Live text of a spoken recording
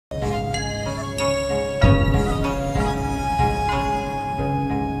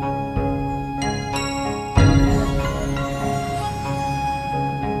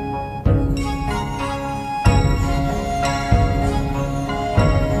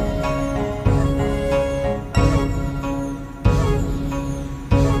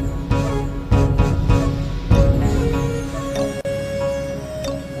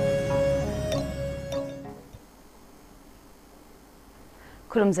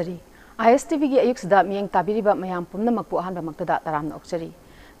खुरुमजरी ISTV की अयुक्सदा मियंग ताबिरिबा मयाम पुनमकपु अहानबा मक्तदा तरामना ओक्चरी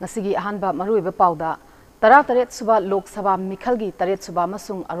ngasi अहानबा मरुइबा पाउदा तरा तरेत सुबा लोक सभा मिखलगी तरेत सुबा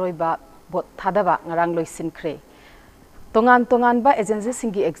मसुंग अरोइबा vote थादबा ngarang लोइसिनख्रे तोंगान तोंगानबा agency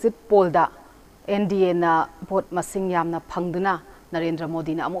सिंगी exit पोलदा NDA ना भोट मसिंग यामना फंगदुना नरेंद्र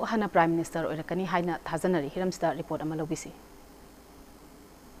मोदी ना अमुक हाना प्राइम मिनिस्टर ओइरकनी हाइना थाजनरी हिरमसदा रिपोर्ट अमा लौबिसी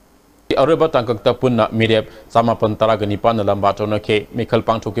अरुबा तंककता पुन्ना मिरेप समापन तरागनिपान लंबा चौनखे मिखल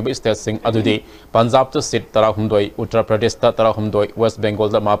पांगथोकिबा स्टेट सिंग अदुदि पंजाब त सीट 13 उत्तर प्रदेश त 13 वेस्ट बेंगल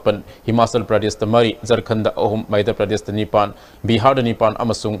द 9 हिमाचल प्रदेश त 3 झारखंड 3 मध्य प्रदेश त 9 Bihar the 9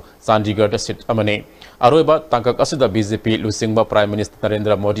 अमसुंग Chandigarh the seat अमने Aruba तंकक असिदा BJP लुसिंगबा prime minister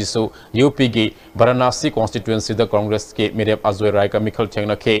Narendra Modi सु यूपी की वाराणसी कॉन्स्टिट्यूएंसी द कांग्रेस के मिरेप अजय राय का मिखल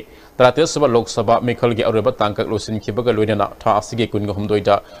थेंगनखे 33 लोकसभा मिखल के अरुबा तंकक लुसिनखिबगा लोइना था असिगे कुनग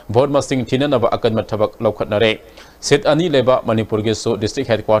हमदोइदा भोट मसिंग थिननबा अकन थबक लौखटनरे सीट अनि लेबा मणिपुर के सो डिस्ट्रिक्ट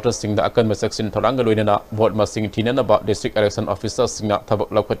हेडक्वार्टर सिंग द अकन section थोरांग लोइना vote मसिंग थिननबा district election officer सिंग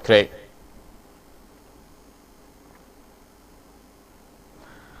थबक लौखटख्रे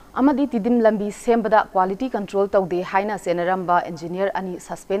अमदी तिदिम लंबी सेमबदा क्वालिटी कंट्रोल तौदे हाइना सेनरंबा इंजीनियर अनि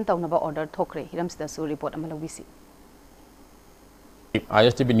सस्पेंड तौनबा ऑर्डर थोखरे हिरमसदा सु रिपोर्ट अमा लौबिसी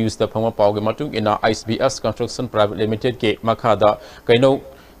ISTV न्यूज़ द फंगवा पावगे मतुंग इना ISBS कंस्ट्रक्शन प्राइवेट लिमिटेड के मखादा कैनो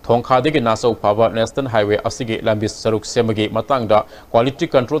थोंखादे के नासौ फाबा नेशनल हाईवे असिगे लंबी सरुक सेमगे मतंगदा क्वालिटी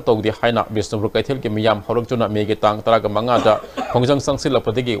कंट्रोल तौदे हाइना बिष्णुपुर कैथेल के मियाम हरकचुना मेगे तांग तराग मंगादा खोंजंग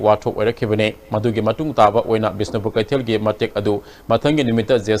संगसिलपदगे वाथोक ओरखिबने मदुगे मतुंग ताबा ओइना बिष्णुपुर कैथेल के मतेक अदु मथंगे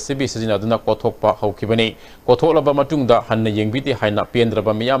निमित्त JCB सिजिनादुना कोथोकपा हौखिबने कोथोलबा मतुंगदा हन्न येंगबिते हाइना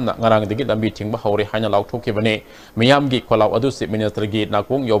पेंद्रबा मियामना ngarangdagi lambi thingba haure haina lauthokibane miyamgi kholaw adu chief minister gi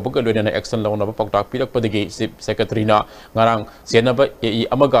nakong yobga loinana action lawnaba paktak pirakpadagi chief secretary na ngarang senaba AE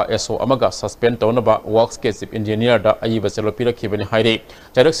amaga SO amaga suspend tawnaba works ke chief engineer da ayiba chelo pirakhibane haire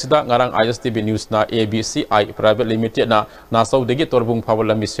charaksida ngarang ISTV news na ABCI private limited na nasaudagi torbung phawal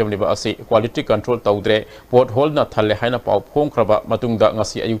lambi semliba asi quality control tawdre pothole na thalle haina paw phongkraba matungda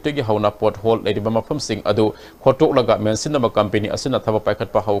ngasi ayuktegi hauna pothole leidiba mafam sing adu khotok laga mensinaba company asina thaba paikhat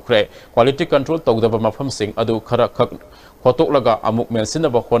pa haukre quality control tawdaba mafam sing adu khara khak khotok laga amuk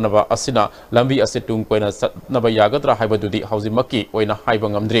mensinaba khonaba asina lambi asitung koina satnaba yagadra haibadudi hauzimaki oina haiba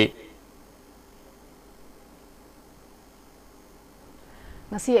ngamdri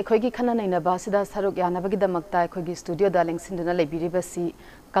ngasi ekhoigi khana nainaba sida saruk yanabagi damakta ekhoigi studio da lengsinduna lebiribasi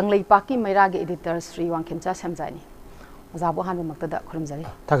kanglei paki mairagi editor Sri Wangkhemcha samjani ojabu hanba maktada khurumjari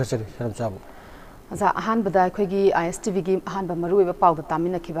thakasari samjabu aja ahanbada ekhoigi ISTV gi ahanba maruiba pawda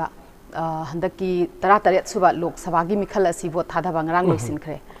tamina khiba handaki 38 suba lok sabha gi mikhal asi vote thadaba ngarang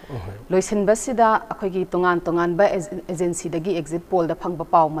loisinkhre loisinbasida ekhoigi tongan ba agency dagi exit poll da phangba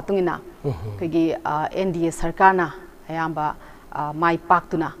paw matungina ekhoigi NDA sarkar na ayamba mai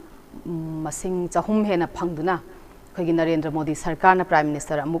paktuna masing chahum hena phangduna ekhoigi Narendra Modi sarkar na prime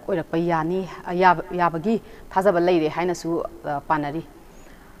minister amuk oirakpa yani yabagi thajaba leire haina su panari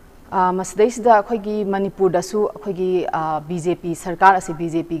मसदेसदा अखोगी Manipur दसु अखोगी BJP सरकार असे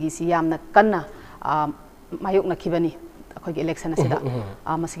BJP की सियामना कन्ना मायोक नखिबनी अखोगी election असेदा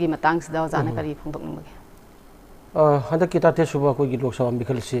मसगी Matang सिदा जाना करी फोंदोकनमगे हंदा किताते सुबा अखोगी लोकसभा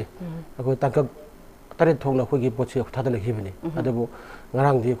मिखलसे अखो तंक तरे थोंना अखोगी पोचे थादन खिबनी अदबो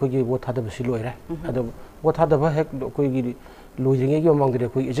ngarang di अखोगी वो थादब सि लोइरा अदब वो थादब हेक अखोगी लोइरिंगे की मांगदे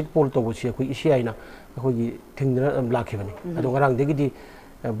अखोगी इजिक पोल तोबसी अखोगी इसियाइना अखोगी थिंगना लाखिबनी अदो ngarang देगी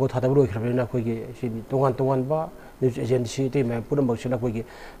बोथ हादब लोइखरबेना अखोगी सि तोंगान बा न्यूज एजेंसी ते मैं पुरम बक्सना अखोगी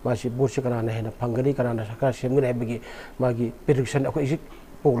मासी बोर्ड से कनाना हेना फंगनी कनाना सरकार सेमगने हेबगी मागी प्रेडिक्शन अखोगी इजिक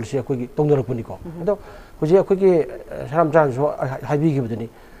पोलसी अखोगी तोंदरपुनिको अदो हुजे अखोगी सारामजान सो हाइबिगिबदनी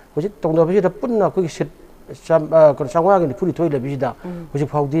हुजे तोंदबजी द पुन्ना अखोगी सिट साम सांवागनि फुरि थोइ लेबिदा हुजे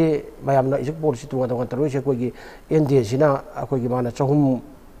फाउदे मायामना इजिक पोलसी तोंगा तरोइसे अखोगी NDA सिना अखोगी माना चहुम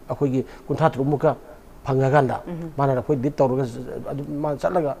अखोगी कुंथा त्रुमुका फंगागंदा माना अखोई डिट तौरगा मा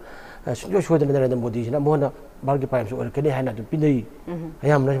चलगा सुजो सोदन नरेंद्र मोदी सिना मोहना भारत प्राइम सो कने हाइना दु पिनई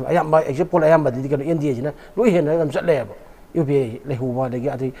अयाम एग्जांपल अयाम बदि कनो NDA सिना लोइ हेना गम चलेब UPA लेहुवा दगी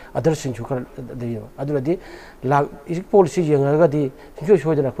अदर सिंसु खर दि अदुदि ला इजिक पॉलिसी यंगगा दि सुजो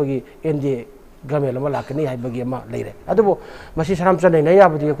सोदन अखोगी NDA गमेल मा लाकनी हाइबगी मा लेरे अदबो मसी सराम चनै नै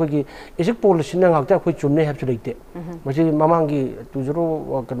याबदि अखोगी इजिक पॉलिसी न ngakta अखोई चुमने हेब सुदैते मसी ममांगी 20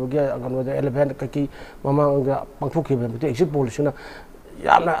 कनोगी 11 ककी ममांगा पंगथोखि बे इजिक पॉलिसी न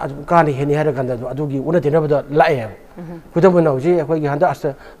यामना कानि हेनि हारा गंदा अदुगी उना देनबदा लाए खुदमना होजी अखोगी हंदा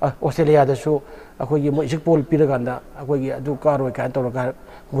ऑस्ट्रेलिया दसु अखोगी मो इजिक पॉल पिरगंदा अखोगी अदु कारोय का तोरगा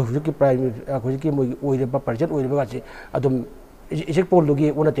मोहुकी प्राइम अखोगी मो ओइरेबा पर्सन ओइरेबा गाछि अदुम exit poll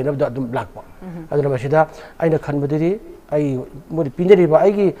logi una tena da dum black pa aduna masida aina khan badiri ai modi pinjari ba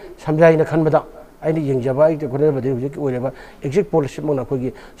ai gi samjai na khan bada ai ni yengjaba ai ko ne badiri hujik oi ba exit poll simona ko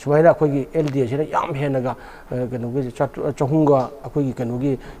gi sumaina ko gi LDA sina yam henaga kanu gi chahunga ko gi kanu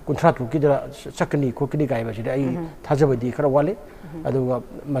gi kunthra tu ki da sakni ko kini kai ba sida ai thajabadi khara wale aduga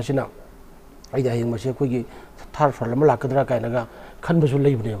masina ai da hing mase ko gi thar far lam lakadra kai naga khan basu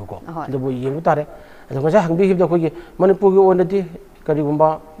leibne ko adu yengu tare adu ngasa hangbi hibda ko gi manipur gi onadi kari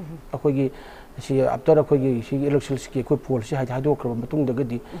gumba ko gi si after ko gi si election ki ko poll si ha do kro matung da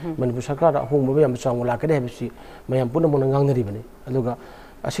gadi manipur sarkar hong mo yam chang la ka de si mayam pun mo ngang nari bane aduga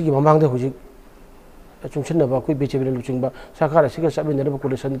asigi mamang da huji chungchen na ba ko BJP le luching ba sarkar asiga sabin da ko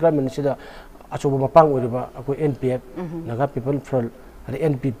lesan gramin sida achoba mapang ori ba ko NPF naga people for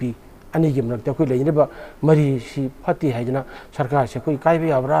NPP ani gi mrak ta ko le ni ba mari si phati haidina sarkar se ko kai bi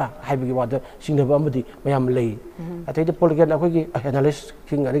abra haibi gi wada singna ba amadi mayam lei atai de political ko gi analyst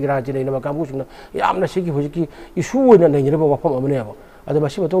king ani gra ji nei na ka bu singna yamna sigi huji ki issue na nei ni ba wafam amne ba adu ba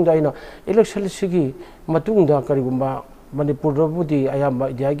si matong da ina election sigi matung da kari gumba manipur ro budi ayam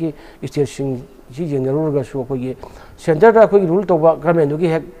ba dia gi state sing ji jeng ro ga su ko gi center da ko gi rule to ba government gi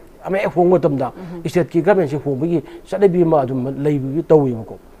hek ame hong tam da state ki government si hong bi sade bi ma dum lei bi to wi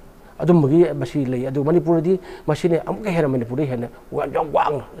ko adum bagi basi lei adu manipur di masine am ka hera manipur hena wa jong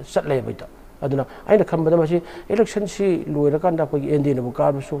wang sat lei bai ta aduna aina khambada masi election si loira kanda ko endi na bu ka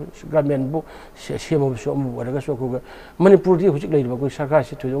su government bu semo su am wa daga so ko manipur di hujik lei ba ko sarkar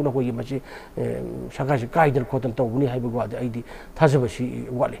si thoyong na ko gi masi sarkar si kaidal ko tan tawni hai bu wa da aidi thajaba si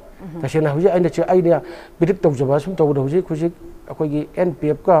wale ta sena huji aina che aina bidik taw jaba sum taw da huji khuji ko gi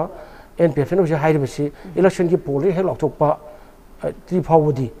NPF ka NPF no si hai ba si election ki poll he lok thok pa tri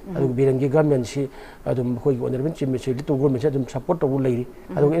phawdi adu birangi government si adu khoi honorable chief minister to government adum support to leiri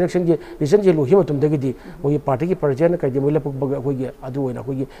adu election ge reason je lo hi matum dagi di moi party ki president kai de moi lapuk baga khoi ge adu oina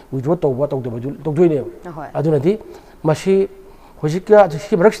khoi ge withdraw to ba to doine adu na di masi hojika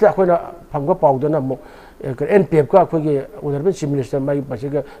si braksta khoi na phamga pawdo na mo NPF ka khoi ge honorable chief minister mai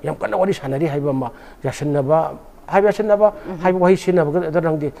pasiga yam kana wari sanari haiba ma yasanna ba haiba sanna ba haiba wahi sinna ba da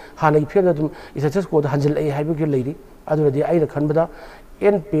rang di hanai phena dum isa ko da hanjil ai haiba ge leiri adu di aina khanbada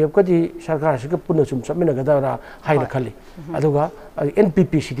NPF ka di sarkar si ka punna sum samina ga da haina khali aduga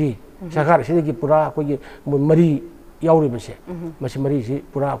NPP city sarkar si gi pura ko gi mari yauri base masi mari si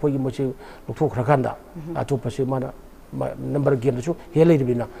pura ko gi mochi lokthok khrakanda atu pasi mana number game chu helai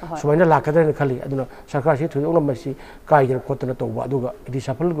bina sumaina lakadra khali aduna sarkar si thuyong na masi kai jar khotna to ba aduga di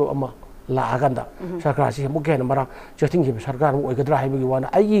safal go ama la aganda sarkar si mu gen mara chating gi sarkar mu oigadra haibi wana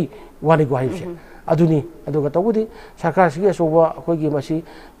ai wani go haibse aduni aduga tawudi sarkar si so wa ko gi masi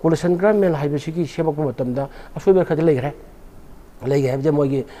coalition government haibi si gi semak matamda asoiber khadi leigre habje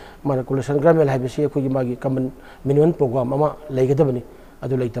mogi mana coalition government haibi si ko gi magi common minimum program ama leigadabani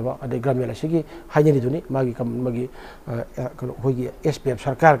adu leitaba ade government si gi haini duni magi magi ko gi SPF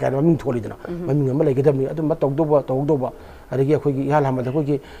sarkar ka maming tholidana maming ama leigadabani adu ma tawdoba adegi ko gi hal hamada ko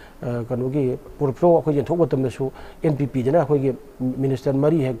gi kanu gi purpro ko gi thok batam su NPP dana ko gi minister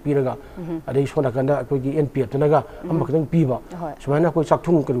mari hek piraga adei sona kanda ko gi NPF tanaga amma kadang piba sumaina ko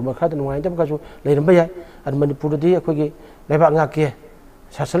sakthung ko ma khada nuai dam ka su leiram ba yai ad manipur di ko gi leba nga ke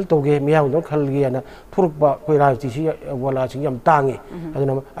sasal toge miyaw no khal gi ana thuruk ba ko rajti si wala sing yam tangi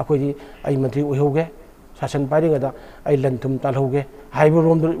aduna ko di ai mantri o hoge sasan pairinga da ai lantum tal hoge haibu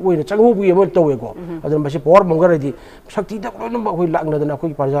rom oina changu bu yemol towe ko aduna basi por mongara di sakti da ko no ko lakna da ko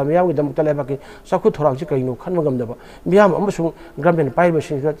parja miyaw gi dam tale ba ki sakhu thorang si kaino khan magam da ba miyam amsu government pai ba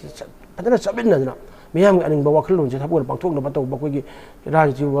sin adana sabin na da miyam aning ba wakhal lon je thabur pangthok na ba to ba ko gi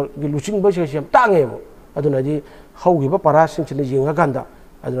rajti gi luching ba se yam tange bo aduna di haugi ba para sing chine jinga ganda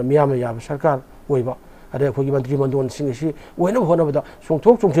aduna miyam ya sarkar oiba ade ko gi mantri mandon sing si oina hona ba da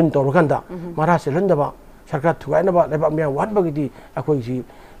songthok chungchin to ro ganda mara se landa ba sarkar thuai na ba leba miyam wan ba gi di akoi si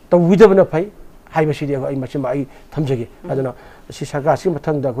to widaba na phai hai ba si di ai machim ai thamjage aduna si sarkar si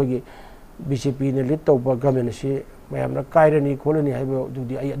mathang da ko gi BJP ne lead to ba government si mayam na kairani kholani hai ba du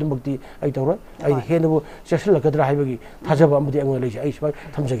di ai adumukti ai tawro ai henabu session lagadra hai ba gi thajaba amdi angoi lei ai sai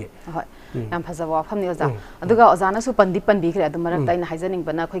thamjage yam phajaba wafam ni oza aduga ozana su pandi khre adu marak taina haijaning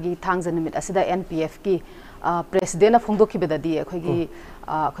bana khogi thangja nimit asida NPF ki president of phongdok khibeda di khogi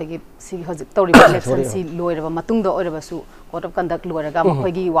si hoji tori election si loiraba matung da oiraba su code of conduct loiraga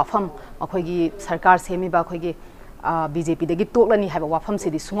khogi wafam khogi sarkar semi ba khogi BJP dagi toklani haiba wafam si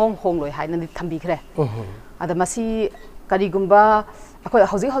di sungong hongloi haina di thambi khre ada masi karigumba akhoi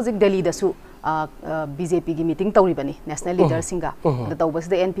hoji Delhi da su BJP की meeting तौरी बनी national leader सिंगा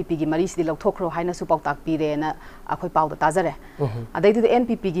तौबसद NPP की मरी से लौथोखरो हाइना सु पाउताक पीरेना अखोय पाउदा ताजरे अदैदु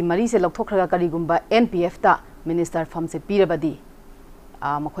NPP की मरी से लौथोखरगा करिगुम्बा NPF ता minister fam se pirabadi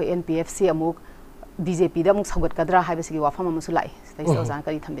makhoi NPFC amuk BJP da muk sagot kadra hai besi wafam amusu lai stai so jan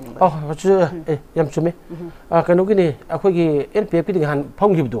kari thambini yam chume kanu gi ni akhoi gi NPFP di han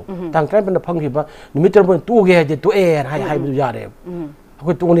phonghi do tang kran ban phonghi ba nimitar bon tu ge de to en hai bu ya re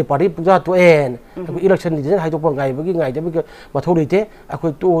akhoi tu ni party puja to en akhoi election ni hai to pang gai ba gi ngai de bi ma thori te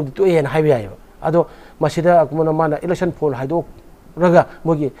akhoi tu en hai ba ya ado masida akmana mana election poll hai do raga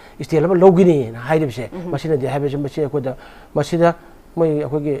mogi state level logini hai de se masina de hai be se akhoi da masida moi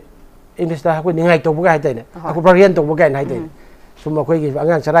akhoi gi English da akhoi ningai to bu ga hai ne akhoi barrier to bu ga hai de sum akhoi gi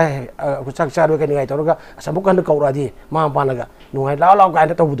angang charai akhoi chak cha ro ga ningai to ga samuk kan ko ra di ma pa na ga nungai lao lao ga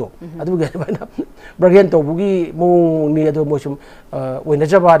to bu do adu ga ba na barrier to bu gi mo ni adu mo sum we na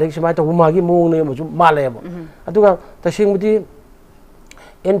jaba de simai to bu ma gi mo ne mo sum ma le ba adu ga ta sing mudi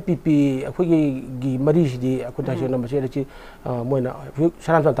NPP akhoi gi mari si di akhoi ta na ma se chi mo na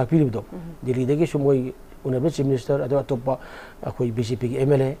saram san tak pi do Delhi de gi sum moi Honorable Chief Minister adu atopa akhoi BJP gi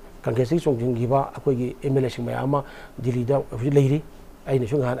MLA Congress song jing gi ba akhoi gi MLA sing mayama Delhi da leiri ai ne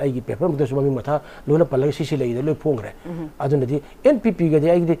sung han ai gi paper mu da sum mi matha lola palag si lei de lo phong re adu na di NPP ga di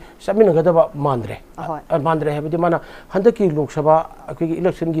ai gi samin ga da ba mandre ha bi mana handa ki lok sabha akhoi gi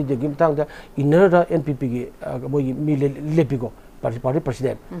election gi de gi tang da inner da NPP gi moi gi mi lepi go party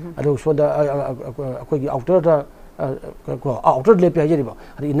president adu so da akhoi gi outer da outer lepi ha ji ba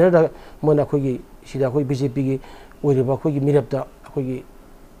inner da mona akhoi gi sida akhoi BJP gi oi ba akhoi gi mirap da akhoi gi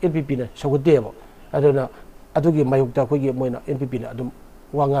NPP na sogode ba aduna adugi mayuk da akhoi gi moina NPP na adum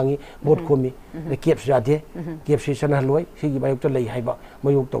wangangi vote khomi le keps jade keps sana loi sigi mayuk ta lei haiba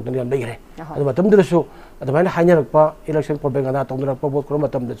mayuk tok dan lei re adu matam dra so adu maina hanya rak pa election propaganda tong dra pa vote kro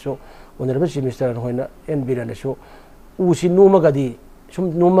matam da so honorable chief minister hoina NB na so usi numa gadi sum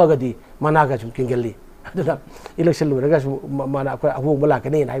numa gadi mana ga sum kingelli aduna election lo raga mana akhoi ahu bala ka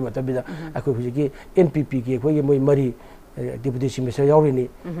ne hai matam bi da akhoi huji gi NPP gi akhoi gi moi mari deputy chief minister yawrini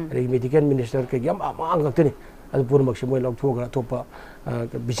medical minister ke yam amang gak ni adu pur mak simoi lok thoga topa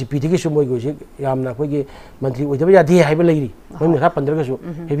BJP digi simoi go ji yamna ko gi mantri oi daba ya de hai ba leiri moi ha 15 ga su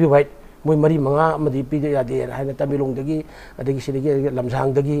heavy white moi mari manga amadi pi ya de hai na tamilong dagi adagi sidagi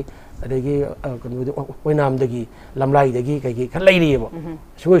lamsang dagi adagi oinam dagi lamlai dagi kai gi khan leiri bo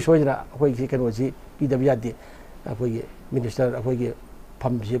soi soi na koi gi kan oji pi daba ya de koi minister koi gi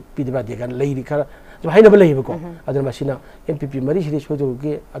pham ji pi daba de kan leiri kha hai na ba lei ko adana masina MPP mari sidi sojo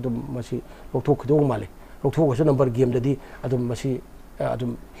ge adum masi lokthok khidong male lokthok so number game dadi adum masi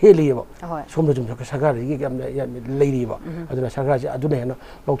adum heli ba somda jum ka sagar gi gam leiri ba aduna sagar ji aduna hena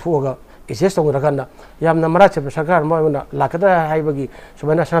lokthok ga SS tong rakana yamna mara che sagar ma na lakada hai bagi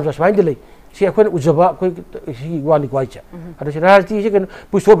subana sam sa de lei si akhon ujaba koi si wani kwai cha adu rajti ji kan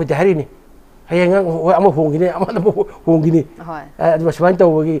puso be hari ni hayang ama hongini ama hongini adu swain to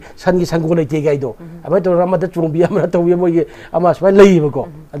gi san gi sango lei te gai do ama to rama da chungbi ama to ye mo ye ama swain lei ba ko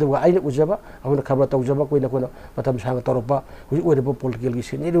adu ai ujaba ama khabra to ujaba ko na ko matam sang to ropa hu ore bo political gi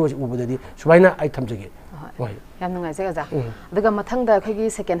sini ro ubadadi swaina ai thamjage yam nungai se ga daga mathang da khagi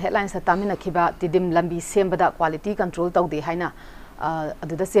second headline sa tamina khiba tidim lambi sembada quality control tau de haina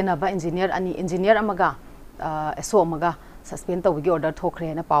adu da sena ba engineer amaga so amaga suspend tau gi order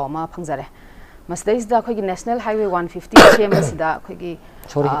thokre na paw ma phangjare Masdais da khoi National Highway 150 chem sida khoi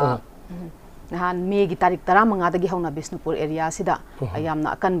sorry nahan me gi tarik tara manga da gi hauna Bisnupur area sida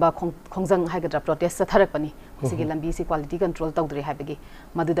ayamna akanba khongjang haigadra protest sa tharak pani sigi lambi si quality control tawdri habegi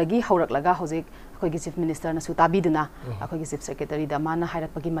madudagi haurak laga hojik khoi gi chief minister na sutabi duna khoi gi chief secretary da mana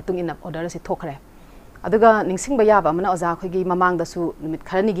hairak pagi matung in order si thokre aduga ningsing ba yaba mana oza khoi gi mamang da su numit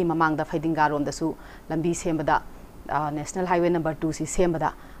kharani gi mamang da faidinga rom da su lambi sembada National Highway number 2 si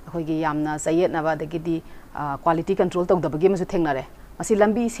sembada khoi gi yamna sayet na ba da gi di quality control tawdabagi masu thengnare masi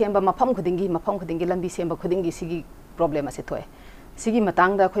lambi semba mafam khudingi lambi semba khudingi sigi problem ase thoe sigi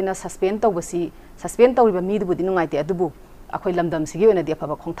matang da khoina suspend tawriba mi du budi nungai te adubu akhoi lamdam sigi ona dia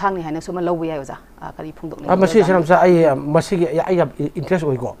phaba khongthang ni haina suma lawya yoja kari phungdok ni masi saram sa ai masi gi ai interest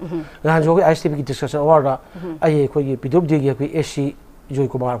oi ko gan jo gi ISTV gi discussion award ai khoi gi pidop de gi khoi SC joy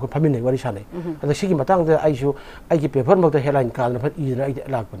kumar ko phamin nei wari sane ada sigi matang da ai su ai gi paper mak da headline kal na phat i ra ai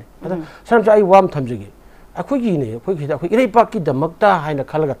lak pane ada saram sa ai wam thamjigi akhoi ne akhoi ki akhoi irei pak ki damakta haina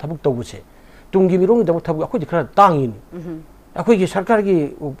khalaga thabuk tawuse tungi mirong damak thabuk akhoi khara tangin akhoi ki sarkar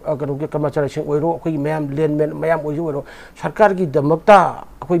gi kanu ke kamachara sing oiro akhoi mayam landman mayam oijo oiro sarkar gi damakta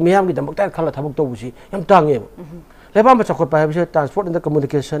akhoi mayam gi damakta khala thabuk tawuse yam tange leba ma chakot pa habise transport and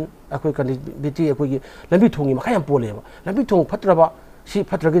communication akhoi connectivity akhoi gi lambi thungi ma khayam pole ba lambi thung phatraba si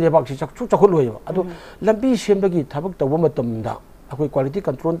phatragi debak si chak chu chakot loiba adu lambi sembagi thabuk tawba matamda akhoi quality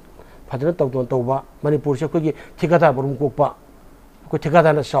control Padana tawdon tawba Manipur se khoi gi thikata borum kokpa ko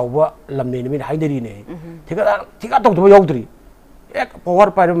thikada na sawba lamne ni min haidari ne thikada to do yaudri ek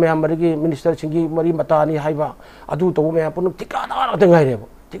power par me amari minister singi mari matani haiba adu to me apun thikada ta ngai re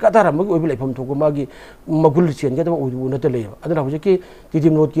thikada ra magi oibi laifam thok magi magul chen ga ta oibu na te le aduna hoje ki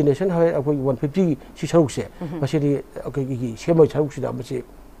tidim note ki nation ha akoi 150 si saruk se masiri ki semoi saruk sida masi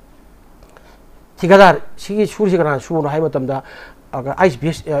thikada si suri kana su na haiba tamda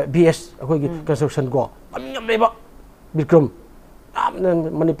ISBS akoi construction go amyam leba Bikram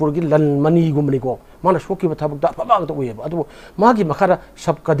Manipur ki lan mani gumni ko mana shoki ba thabuk da pabang to uye adu magi makara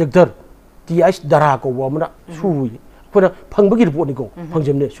sub conductor TIS dara ko wa mana suwi kona phangbagi report ni ko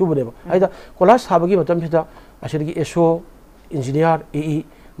phangjemne subane ba aida kolas habagi matam sida asiri ki SO engineer EE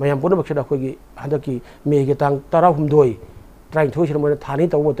mayam pona baksida ko gi hadaki me ge tang tara humdoi trying to shirmo thani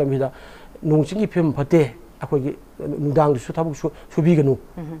taw matam sida nungsingi phim phate akoi nudang su thabuk subi ganu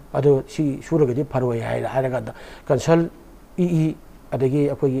ado si suraga di paroi hai haraga da consult EE adagi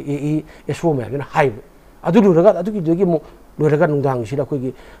akoi EE SO me na hai adu luraga adu ki dogi mo luraga nudang sida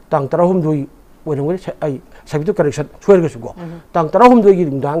akoi tang tara humdoi wena ai sabitu correction suerga sugo tang tara humdoi gi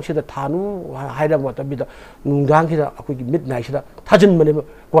nudang sida thanu haira matam bida nudang sida akoi midnight sida thajin mane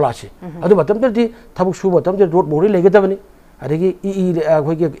kolasi adu matam di thabuk su matam de road bori legadabani adagi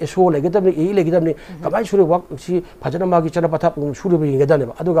EE SO legadabni EE legadabni kamai sure wak si phajana magi chana patha sure be ngadane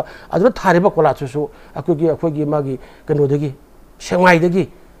ba aduga adu thariba kolasi su akoi magi kano dagi semai dagi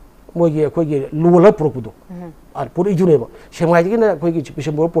mogi akoi lula prokudo ar puri june ba semai dagi na akoi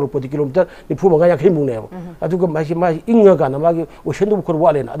bisembor prokudo kilometer ni phu manga yakhin mune ba aduga mai inga ga na magi ocean khor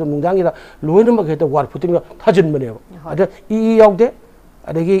wale na adu nungdangi da loina ma geta war putinga thajin mane ba ada EE yaude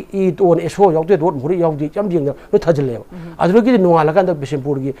adagi I to ne SO yaude road muri yaude cham jing na no thajle ba adugi nungala kan da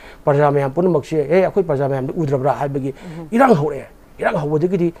bisempur gi parjame am pun makse akoi parjame am udrabra habagi irang hore irang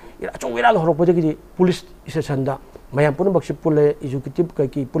hobodagi di achong irang horopodagi di police station da mayam pun bakse pule executive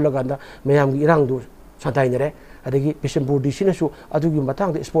ki pulaga da mayam gi irang du santai nere adagi bisempur di sine su adugi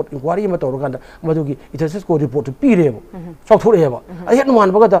matang de sport inquiry ma tawra kan da madugi itases ko report pi re ba sok thore ba ai nu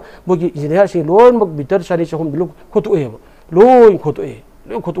man ba da bogi engineer si lon mak bitar sani chhom bilu khotu e ba loin khotu e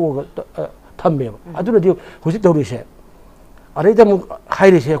lo khotu ga thamme ba aduna di hosi tawri se are da mu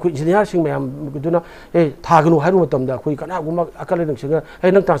haire se ku engineer sing mayam duna thagnu hairu matam da koi kana guma akale nang singa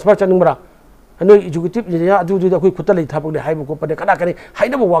nang transfer chaning mara no executive engineer adu du da koi khutta lei thapuk le haibu ko pade kana kani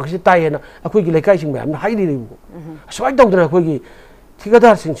haina bo wak si tai na akoi gi lekai sing mayam hairi ri ko swai dong dra koi gi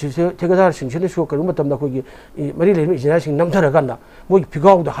thikadar sing se so karu matam da koi gi mari le engineer sing nam thara kan da moi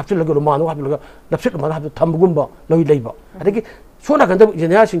phigau da hapchil ga manu hapchil ga lapsit ma hap thambugum ba loi leiba adagi sona kan da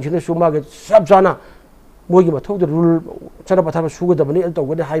engineer sing se so ma ga sab jana moi gi mathau da rule chara pathar suga da bani to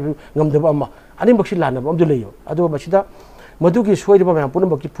ga haibu ngam da amma ani bakshi lana ba am du leiyo adu basida madugi soiri ba pun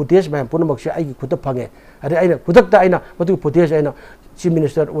bakki footage ba pun bakshi ai khutta phange ade aina kudak da aina madugi footage aina chief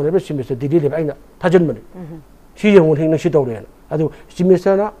minister honorable chief minister didi le aina thajan mani si yong thing na si tawre adu chief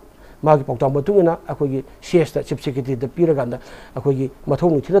minister na magi paukta matungina akoi CS da chief secretary da piraga da akoi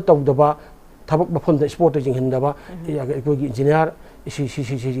mathong ni thina tawdaba thabak bafam da sport jing hindaba akoi engineer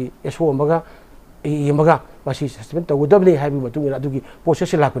si SO maga maga basi suspend tawdabni haibi matungina adugi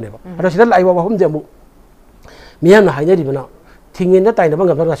process lakune ba ada sida lai ba hom de mu miyam na hainari bana thingin da taina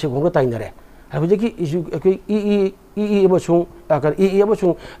bangam da sigong da taina re habuji ki isu akoi EE amachung akar EE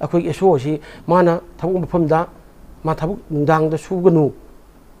amachung akoi SO si mana thabuk bafam da ma thabuk nungdang da suganu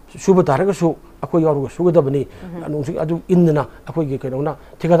suba taraga su akoi yaru sugadabani nungsi adu inna akoi ge kaina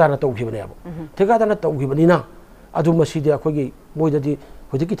thikadana tawkhibane aba thikadana tawkhibani na adu masidi akoi ge moidadi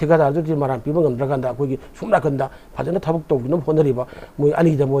hojiki thikadar du maram pi bangam draganda akoi ge sumna kanda phajana thabuk tawdina honariba moi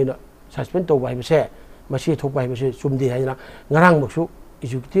ani da moina suspend tawba haibse masi thokpa haibse sumdi haina ngarang maksu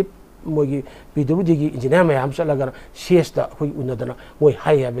executive moigi PWD gi engineer mayam chalaga CS da akoi unadana moi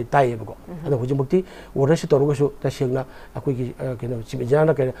hai ha be tai ba ko ada hoji mukti order si toruga su ta sengna akoi gi kena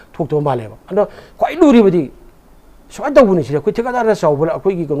chimjana ka thok to male ba anda kwai luri badi swai da buni si akoi thikadar na saw bula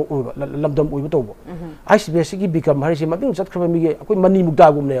akoi gi kono uba lamdam uba to bo ISBS gi bikam hari si mabing chat khaba mi ge akoi mani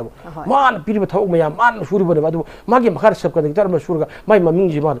mukta gum ne ba man piri ba thok mayam man suri ba ba magi makhar sab ka diktar ma surga mai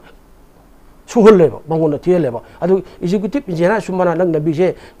maming ji ma suhul leba bangona tiel leba adu executive engineer sumana nang nabi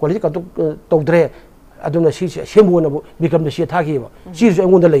je quality ka tawdre aduna si semu na bikam da si thagi ba si su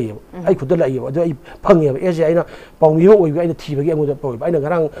ngonda lei ba ai khudda lai ba adu ai phangi ba ese aina pawni ho oi aina thi ba gi ngonda pawi ba aina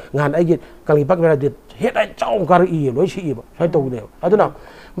garang ngan ai gi kangi pak vera de het ai chaw kar I loi si ba sai tawde aduna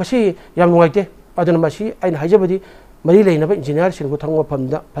masi yam ngai te aduna masi aina hajabadi mari leina ba engineer sin ko thangwa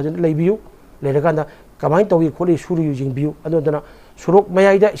phamda phajan leibiu leiraga na kamai tawi kholi suru using biu aduna suruk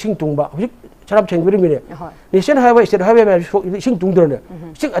mayaida sing tungba hujik charap chengbiri mine nation highway state highway ma sing tungdrone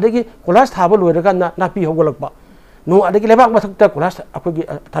sing adagi kolas thaba loiraga na pi hogolakba no अदगी लेबाक मथकता कोलास अखोगी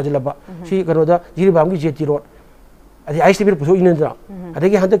थाजिलबा सी करोदा जिरिबामगी jetty road अदि ISTV पुथो इनद्रा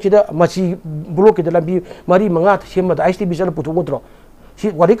अदगी हंदक चिदा मची block के लंबी मरी मंगा same ISTV चल पुथो मोद्रो सी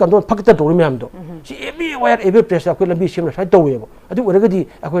वारी कंदो फकता तोरि म्यामदो C AB wire AB place अखोई लंबी सेम साइ तोवेबो अदु ओरगदी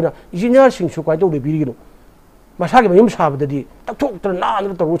अखोइना इंजीनियर सिंग सु क्वाइ तोदे बिरिगिनो मसागे मयम साबददी तक्थोक्तर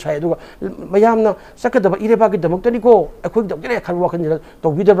नान तोरु छाय दुगा मयामना सकदबा इरेबागी दमक्तनी को अखोइ दगरे खर वाखन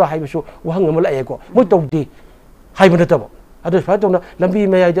तोबिदबरा हाइबसु वहंग अमला एको मो तोबदी हाइब नतबो अदु फातोना लंबी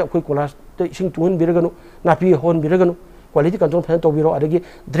मयाइदा अखोइ कोलास ते इसिंग तुहन बिरगनु नापी होन बिरगनु quality control fun तोबिरो अदगी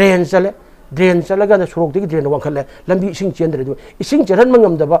drain चलगा सुरोक दगी drain वाखले लंबी इसिंग चेंद्रे दु इसिंग चरन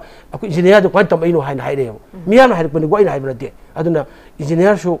मंगमदबा अखोइ इंजीनियर दु क्वाइ तमइनो हाइन हाइरेबो मियाम हाइरपनि गोइन हाइब्रदे अदुना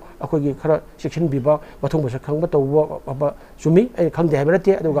इंजीनियर सु अखोइ खरा सेक्शन बिबा मथुंग बस खंग तौबो अबा सुमी ए खंगदे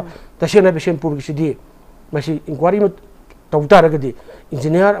हाइब्रते अदुगा तसेना बिशेनपुर गिसिदी मसी इंक्वायरी तौतारगदी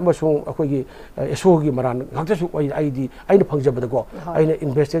इंजीनियर अमसुंग अखोइ एसओगी मरान गाक्तसु आईदी आइना फंगजबदको आइना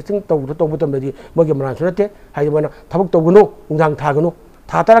इन्वेस्टिगेशन तौबतमदि मगे मरान सुनते हाइदबना थबक तौगनो उंगांग थागनो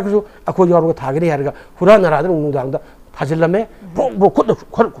थातारकसु अखोइ यारगा थागनी हारगा हुरा नराद उंगांगदा थाजिलमे बो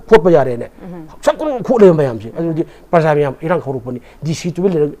खोट यारेने सकु खोले मयामसे अदुदि प्रजा मयाम इरां खौरुपनि डीसी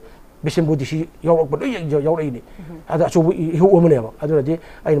तुबिल बेसेंबो डीसी यावरपनि यावरइनि अदा अचो हिउ ओमनेबा अदुदि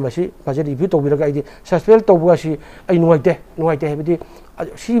आइना मसी बजेट रिव्यू तौबिरगा आइदि सस्पेंड तौबगासी आइ नुवाइते हेबदि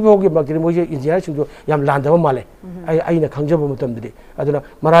सिबोगी मगदि मोजे इंजीनियर सिंगो याम लांदबा माले आइना खंगजबो मतमदि अदुना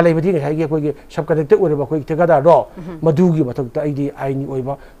मरा लेबदि हाइगे कोइगे सब कनेक्टेड ओरेबा कोइ ठेकादार रो मदुगी मथकता आइदि आइनि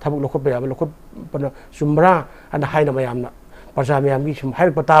ओइबा थाबक लोखप याबा लोखपना सुमरा अन हाइना मयामना प्रजा मयामगी सुम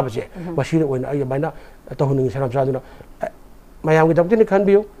हाइरक ताबसे मसीन ओइना आइ बाइना तहुनिंग सराम सादुना मयामगी दमतिनि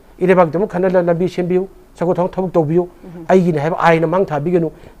खनबियो इरेबाग दम खनला लंबी सेमबियो सको थाव थबक तौबियो आइगिने हाइबा आइना मांग थाबिगनु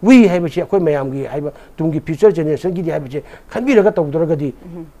वी हाइबसे अखोइ मयामगी हाइबा तुंगी फ्यूचर जनरेशन गी हाइबसे खनबिरगा तौदरगदी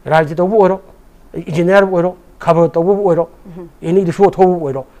राजनीति तौबो ओरो इंजीनियर ओरो खबर तौबो ओरो एनी दिसो थौबो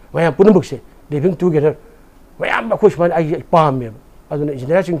ओरो मयाम पुनबुकसे लिविंग टुगेदर मयाम अखोइ सुमान आइ पामे अदुना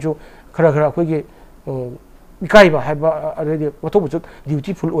इंजीनियर सिंगसु खरा अखोइगे इकाइबा हाइबा अरेदि मथौबुसु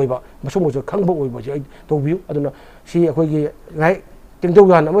ड्यूटीफुल ओइबा मसुमोसु खंगबो ओइबा जे तौबियो अदुना सी अखोइगे गाय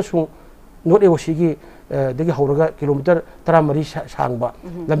टिंगदौगान अमसु नोट एवसीगी दगी हौरगा किलोमीटर 13 सांगबा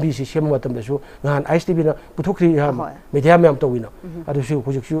लंबी सी सेम मतमदसु गान ISTV ना पुथोखरी मीडिया मैम तौविना अदुसु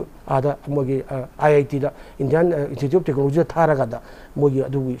हुजुसु आदा मोगी IIT दा इंडियन इंस्टीट्यूट ऑफ टेक्नोलॉजी थारागादा मोगी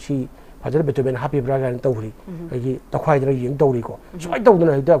अदुगी सी फजर बेटोबेन हापी ब्रागान तौरी अगी तख्वाइदरा यंग तौरी को सोइ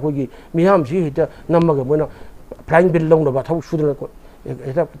तौदना हिता कोगी मियाम सी हिता नमगा मोना फ्लाइंग बिल लौनबा थौ सुदना को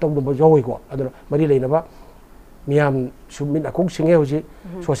हिता तौदबा जौई को अदना मरी लेनबा मियाम सुमिन अकोंग सिंगे होजी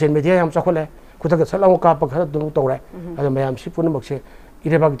सोशल मीडिया याम चखोले खुदक सलाव काप खर दु तौरे अद मियाम सि पुनमक्से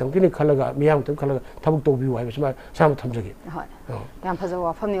इरेबाग तंकिनि खलगा मियाम तंग खलगा थबक तौबिउ हाइबे समा साम थमजगे याम फजो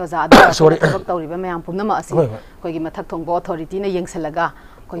वाफमनि ओजा अदा थबक तौरिबा मियाम पुनम असि कोइगी मथक थोंबो अथॉरिटी ने यंगसलगा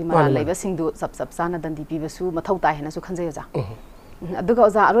कोइ मरा लेबा सिंदु सब साना दंदी पिबसु मथौ ताइ हेनसु खंजै ओजा अदुगा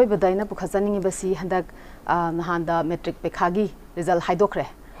ओजा अरोइबदाइना पुखजनिंगि बसी हंदक नहांदा मैट्रिक पेखागी रिजल्ट हाइदोखरे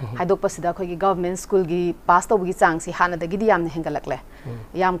हाइदोकपसिदा अखोइगी गवर्नमेंट स्कूल की पास तौबगी चांगसी हानदगिदी यामने हेंगलकले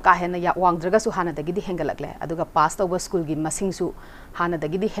याम का हेन या वांगद्रगसु हानदगिदी हेंगलकले अदुगा पास तौब स्कूल की मसिंगसु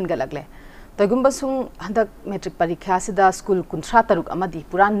हानदगिदी हेंगलकले तगुंबसुं हंदक मैट्रिक परीक्षा सिदा स्कूल 53 अमदी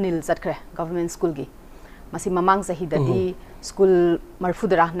पुरान नील चटखरे गवर्नमेंट स्कूल की मसी ममांग सहिददी स्कूल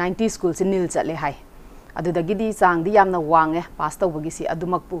मरफुदरा 90 स्कूल से नील चले हाय अदुदगिदी चांगदी यामना वांगे पास तौबगी सी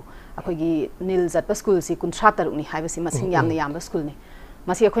अदुमकपु अखोइगी नील चटप स्कूल सी 53 नि हाइबसी मसिंग यामना यामबा स्कूल नि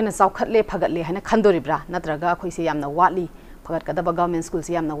मसी अखोइना चौखटले फगटले हैना खंदोरिब्रा नत्रगा अखोइसे यामना वाटली फगटकदबा गवर्नमेंट स्कूल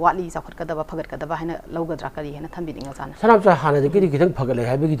से यामना वाटली चौखटकदबा फगटकदबा हैना लौगद्रा करी हैना थंबिनिंगा जाना सनामचा हानादगिदी खितंग फगटले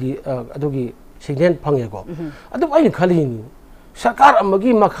हाइबगिदी अदुगी सिग्नल फंगेको अदु आइ खलिनि सरकार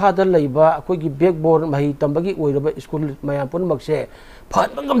अमगी मखादा लैबा अखोइगी बैकबोन मही तंबगी ओइरबा स्कूल मयाम पुनमक्से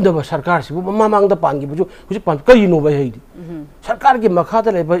फनबंगमदबा सरकार सिबु ममांगदा पांगिबुजु हुजि पान कइनो बा हेदि सरकार की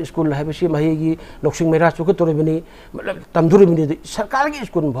मखादा लैबा स्कूल हाइबसी महीगी लौसिंग मेरा चुकतोरिबनि मतलब तमदुरिबनि सरकार की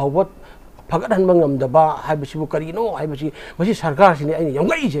स्कूल भावबत फगत हनबंगमदबा हाइबसिबु करिनो हाइबसी मसी सरकार सिने आइ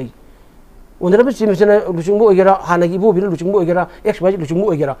यंगै जै उनरबे सिमिसना लुचिंगबो ओगेरा हानागी बो बिन लुचिंगबो ओगेरा एक्स वाइ लुचिंगबो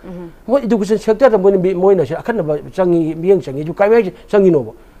ओगेरा मो एजुकेशन सेक्टर मोइना से अखनबा चंगी मियंग चंगी जु काइमै चंगिनो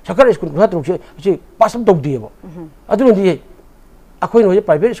सरकार स्कूल खातरुक से पास अप तौदियबो अदुनदि अखोइन होजे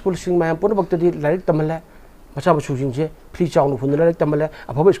प्राइवेट स्कूल सिंग मायम पुनबक्तदि लाइक तमले मचा बसुजिंग से फ्री चाउन फुन लाइक तमले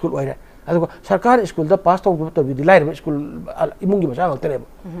अफब स्कूल ओइरे अदुगा सरकार स्कूल दा पास तौबि लाइर स्कूल इमुंगी मचा गतने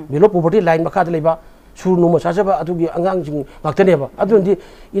बिलो पोवर्टी लाइन मखा लेबा सुरनु मचाजबा अदुगी अंगांजिंग गतनेबा अदुनदि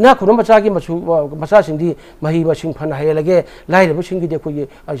इना खुन मचागी मचा सिंदी मही मसिंग फन हायलगे लाइर बसिंगी दे खोगी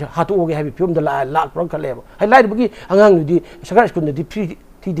हातोगे हाबि फिल्म दा लाख प्रक खलेबा हाय लाइर बगी अंगांग नुदी सरकार स्कूल दी फ्री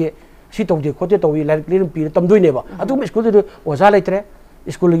थी दे सी तौदे खोते तौई लाइक लिरम पी तमदोइनेबा अदुम स्कूल दे ओजा लेत्रे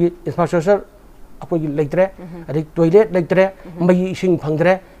स्कूल की इंफ्रास्ट्रक्चर अखोई लेत्रे अदि टॉयलेट लेत्रे मई इसिंग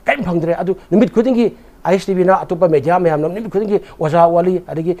फंगद्रे काइम फंगद्रे अदु निमित खुदिंगी ISTV ना अतोपा मीडिया में हम निमित खुदिंगी ओजा वाली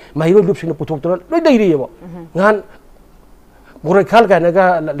अदि महिरो लुपसिंग पुथोक्तरा लोइ दैरियेबो गान मोरे खाल कानगा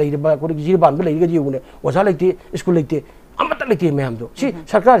लेइबा कोइ जिबान बे लेइगा जिउने ओजा लेते स्कूल लेते अमत लेते मैम दो सी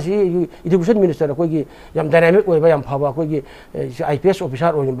सरकार सी एजुकेशन मिनिस्टर कोई यम डायनामिक ओइबा यम फाबा कोई IPS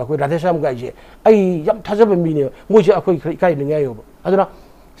ऑफिसर ओइबा कोई राधेश्याम गाइजे आई यम थाजब मीने मोइसे अखोई इकाइ निगायो अदुना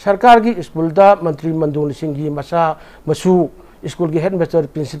सरकार की स्कूल दा मंत्री मंडल सिंगी मसा मसु स्कूल की headmaster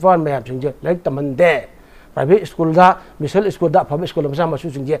principal ma'am सिंजे like तमंदे private school दा मिसल स्कूल दा पब्लिक स्कूल मसा मसु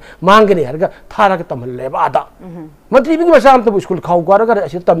सिंजे मांगने हरगा थारा का तमहलेबा आदा मंत्री बिंग मसा हम तो स्कूल खाउ गारगा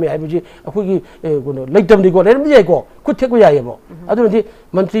असे तमे हाइबजी अखोगी गुनो लेक्तम दिगो लेरम जायको खुथेको यायबो अदुनदि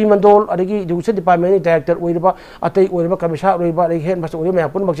मंत्री मंडल अदगी एजुकेशन डिपार्टमेंट डायरेक्टर ओइरबा अतै ओइरबा कमिशनर ओइरबा हेडमास्टर ओइरबा मैम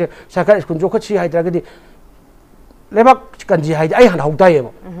पुन मक्से सरकार स्कूल जो खछि हाइद्रागदि लेबाक कंजी हाइद आई हन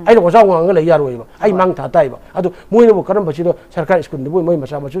हौतायबो आई लो जाव ngang ले यारोयबो आई मांग था तायबो अदु मोइनबो करम बसिदो सरकार स्कूल दबो मोइ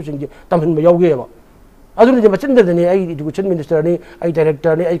मसा मसु सिंगे तमहन म यावगेबो अदुनि मचिंदनी आई एजुकेशन मिनिस्टर नि आई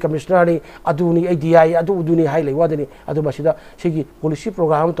डायरेक्टर नि आई कमिश्नर नि अदुनि आई DI अदुनि हाई ले वादनी अदु मसिदा सिगी पॉलिसी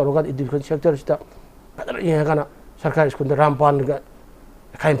प्रोग्राम तरोगा एजुकेशन सेक्टर सिदा फदर येगाना सरकार स्कूल द रामपाल गा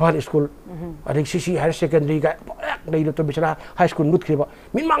खाइफान स्कूल अदि सीसी हायर सेकेंडरी गा लेइलो तो बिचरा हाई स्कूल मुतखिबा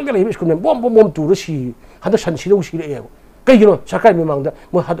मिमांग गा लेइबो स्कूल में बम बम बम तुरो सी हद संसिदो सिरेबो कइगिनो सरकार मिमांग दा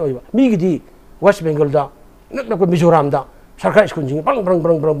मो हद ओइबा मिगिदी वेस्ट बेंगल दा नक मिजोराम दा सरकार स्कूल जिंग बंग बंग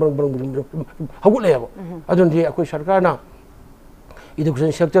बंग बंग बंग बंग हगुलेबो अदुनदि अखोई सरकारना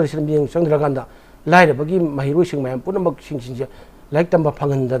एजुकेशन सेक्टर सिम बिंग संद्रगांदा लाइरबगी महिरु सिंग मयम पुनमक सिंग लाइक तंबा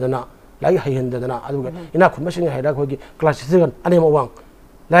फंगंददना लाइक हायंददना अदुगा इना खुमसिंग हायदा खोगी क्लास 6 अनेम वांग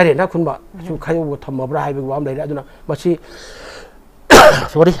लाइरे ना खुनबा सु खायो थमबरा हाइबग वाम लाइरे अदुना मसी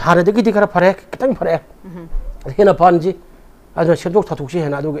सॉरी हारदगी खरा फरे कितंग फरे हेना फानजी अदु सेदोक थाथुकसी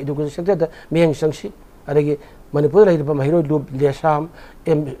हेना अदुगा education sector the मेंग संगसी अदगी Manipur लाइरबा महिरो loop लेसाम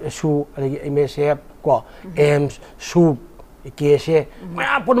M सु अदगी MSF को एम्स सु केसे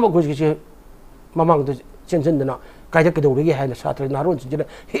मया पुनम गोजिसे ममांग द चेंजनदना कायदा कदौरगे हायना छात्र नारोन जिना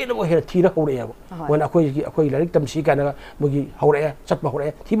हेनबो हेना थीरा हौरेबो वन अखोई लाइक तमसी काना मुगी हौरे चटबा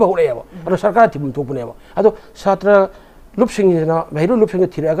हौरे थीबा हौरेबो अदो सरकार थिबुम थोपुनेबो अदो छात्र लुपसिंगना महिरो लुपसिंग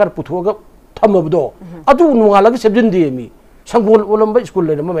थीरा अगर पुथोगा थमबदो अदु नुवालग सेबजनदे मी संगोल ओलंबा स्कूल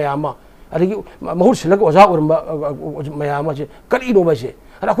लेना मयामा अदगी महूर सिलग ओजा ओरंबा मयामा से करीनो बसे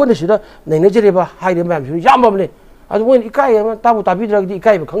अदा कोने सिदा नैनेजरेबा हाइरे मैम सु यामबने अदु मोइन इकाय ताबु ताबिद्रगदि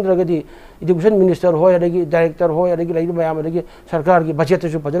इकाय खंद्रगदि एजुकेशन मिनिस्टर होय अदगी डायरेक्टर होय अदगी लाइक मैम अदगी सरकार की बजट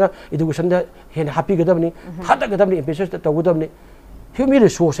सु फजना एजुकेशन द हेन हापी गदबनी थादा गदबनी एम्फेसिस तगदबनी ह्यूमन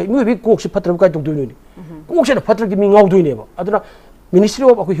रिसोर्स मी भी कोक से फत्र काय तगदुनी कोक से फत्र की मी ngawduineबो अदुना ministry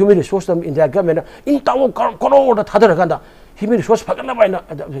of human resource India government in ताव crore थादरगंदा human resource फगना बाइना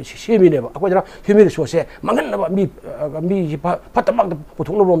सेमीनेबो अकोजरा human resource से मंगनबा मी फतमक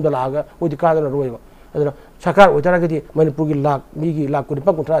पुथोंग रोम द लागा ओदि कादना रोयबो अदुना सरकार ओइतरागदि मणिपुर की लाख मीगी लाख कोनि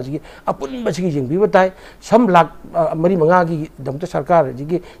पंग कुंत्रा जी अपुन बसिगी जिंगबी ताई सम लाख मरी मंगा की दमत सरकार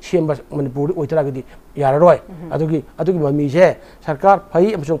जी सेम मणिपुर ओइतरागदि याररोय अदुगी ममी से सरकार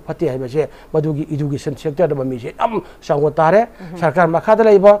फई अमसो फते हाइबसे मदुगी एजुकेशन सेक्टर द ममी से अम सांगो तारे सरकार मखादा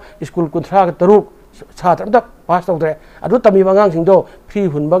लेबा स्कूल कुंत्रा तरुक छात्र अमदा पास तौद्रे अदु तमी मंगांग सिंदो फ्री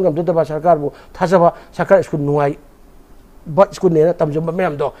हुनबा गमदबा सरकार बु थाजबा सरकार स्कूल नुवाई बट स्कूल ने तमजब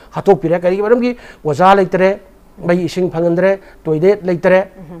मैम दो हाथों पिरे करी मरम की ओजा लेतरे मई इसिंग फंगंद्रे टॉयलेट लेतरे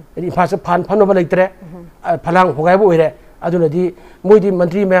इफास फान फनोब लेतरे फलांग होगायबो ओइरे अदुनदि मोइदि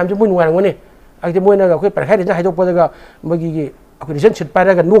मंत्री मैम जो मुन वारंगने अगदि मोइना अखोय परखाइ दे हाइदोपदगा मगी अखोय रिजन छिट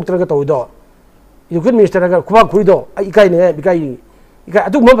पाइरागा नोक्त्रगा तौदो एजुकेशन मिनिस्टर गा खुबा खुइदो इकाइ ने इकाइ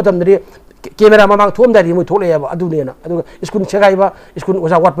अदु मबतमदि कैमरा ममांग थोमदारी मोइ थोलेबो अदुनेना अदु स्कूल छगाइबा स्कूल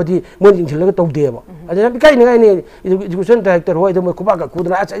ओजा वाटपदि मोइ जिंगलगा तौदेबो अदना बिकाइ नगाइने एजुकेशन डायरेक्टर होय दम खुबागा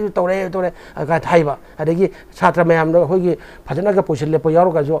खुदना अचै तौरे का थाइबा अदगी छात्र मयाम न होगी फजनागा पोजिशन लेपो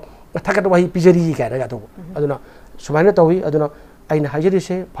यारोगा जो थकत वही पिजरी कायरागा तो अदुना सुमाइना तौई अदुना आइन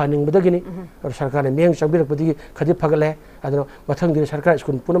हाजिरिसे फानिंगबदगिनी और सरकार ने मेंग चबिरकपदि खदि फगले अदुना मथंगदि सरकार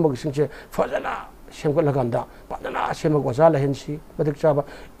स्कूल पुनमग सिंचे फजना सेमगलगंदा फजना सेमग ओजा लहेनसी मदक चाबा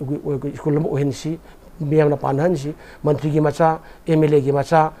स्कूल में ओहेनसी मेमना पानहनसी मंत्री की मचा MLA की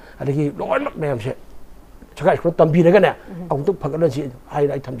मचा अदगी लोइमक मेम से सरकार स्कूल तंबीरगने अउतु फगलसी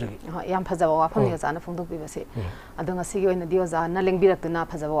हाई थमजगी याम फजबा वाफम ने जाना फोंदोबिबसे अदंगा सिगी ओइना दियो जा ना लेंबिरक्तना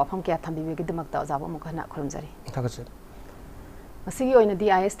फजबा वाफम क्या थंबीबेगी दमकता जाबो मुखना खुरमजरी थागसे मसिगी ओइना दी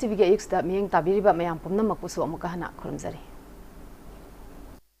ISTV के एक्स दा मियंग ताबिरिबा मयाम पुमनमकपुसु अमुका हना खुरमजरी